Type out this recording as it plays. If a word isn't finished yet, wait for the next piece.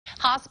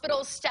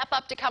Hospitals step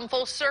up to come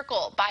full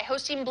circle by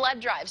hosting blood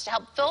drives to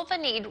help fill the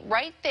need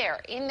right there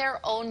in their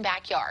own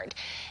backyard.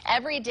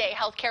 Every day,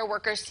 healthcare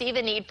workers see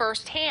the need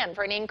firsthand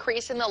for an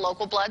increase in the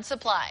local blood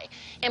supply.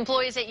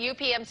 Employees at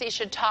UPMC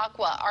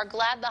Chautauqua are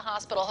glad the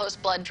hospital hosts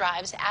blood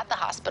drives at the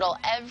hospital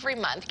every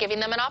month, giving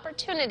them an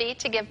opportunity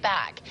to give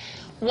back.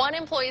 One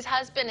employee's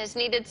husband has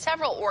needed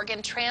several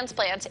organ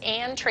transplants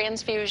and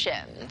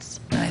transfusions.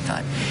 I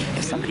thought,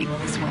 if somebody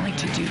was willing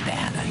to do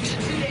that,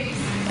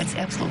 it's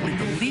absolutely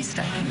the least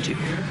I can do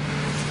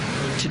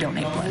to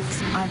donate blood.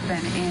 I've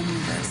been in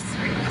this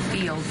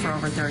field for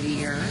over 30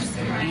 years,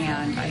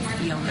 and I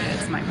feel that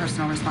it's my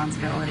personal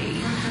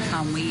responsibility.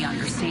 We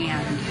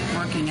understand,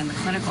 working in the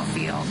clinical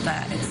field,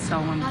 that it's so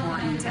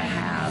important to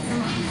have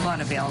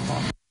blood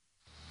available.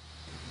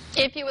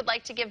 If you would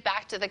like to give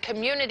back to the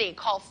community,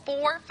 call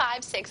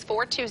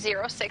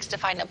 456-4206 to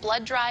find a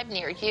blood drive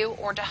near you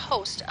or to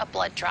host a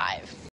blood drive.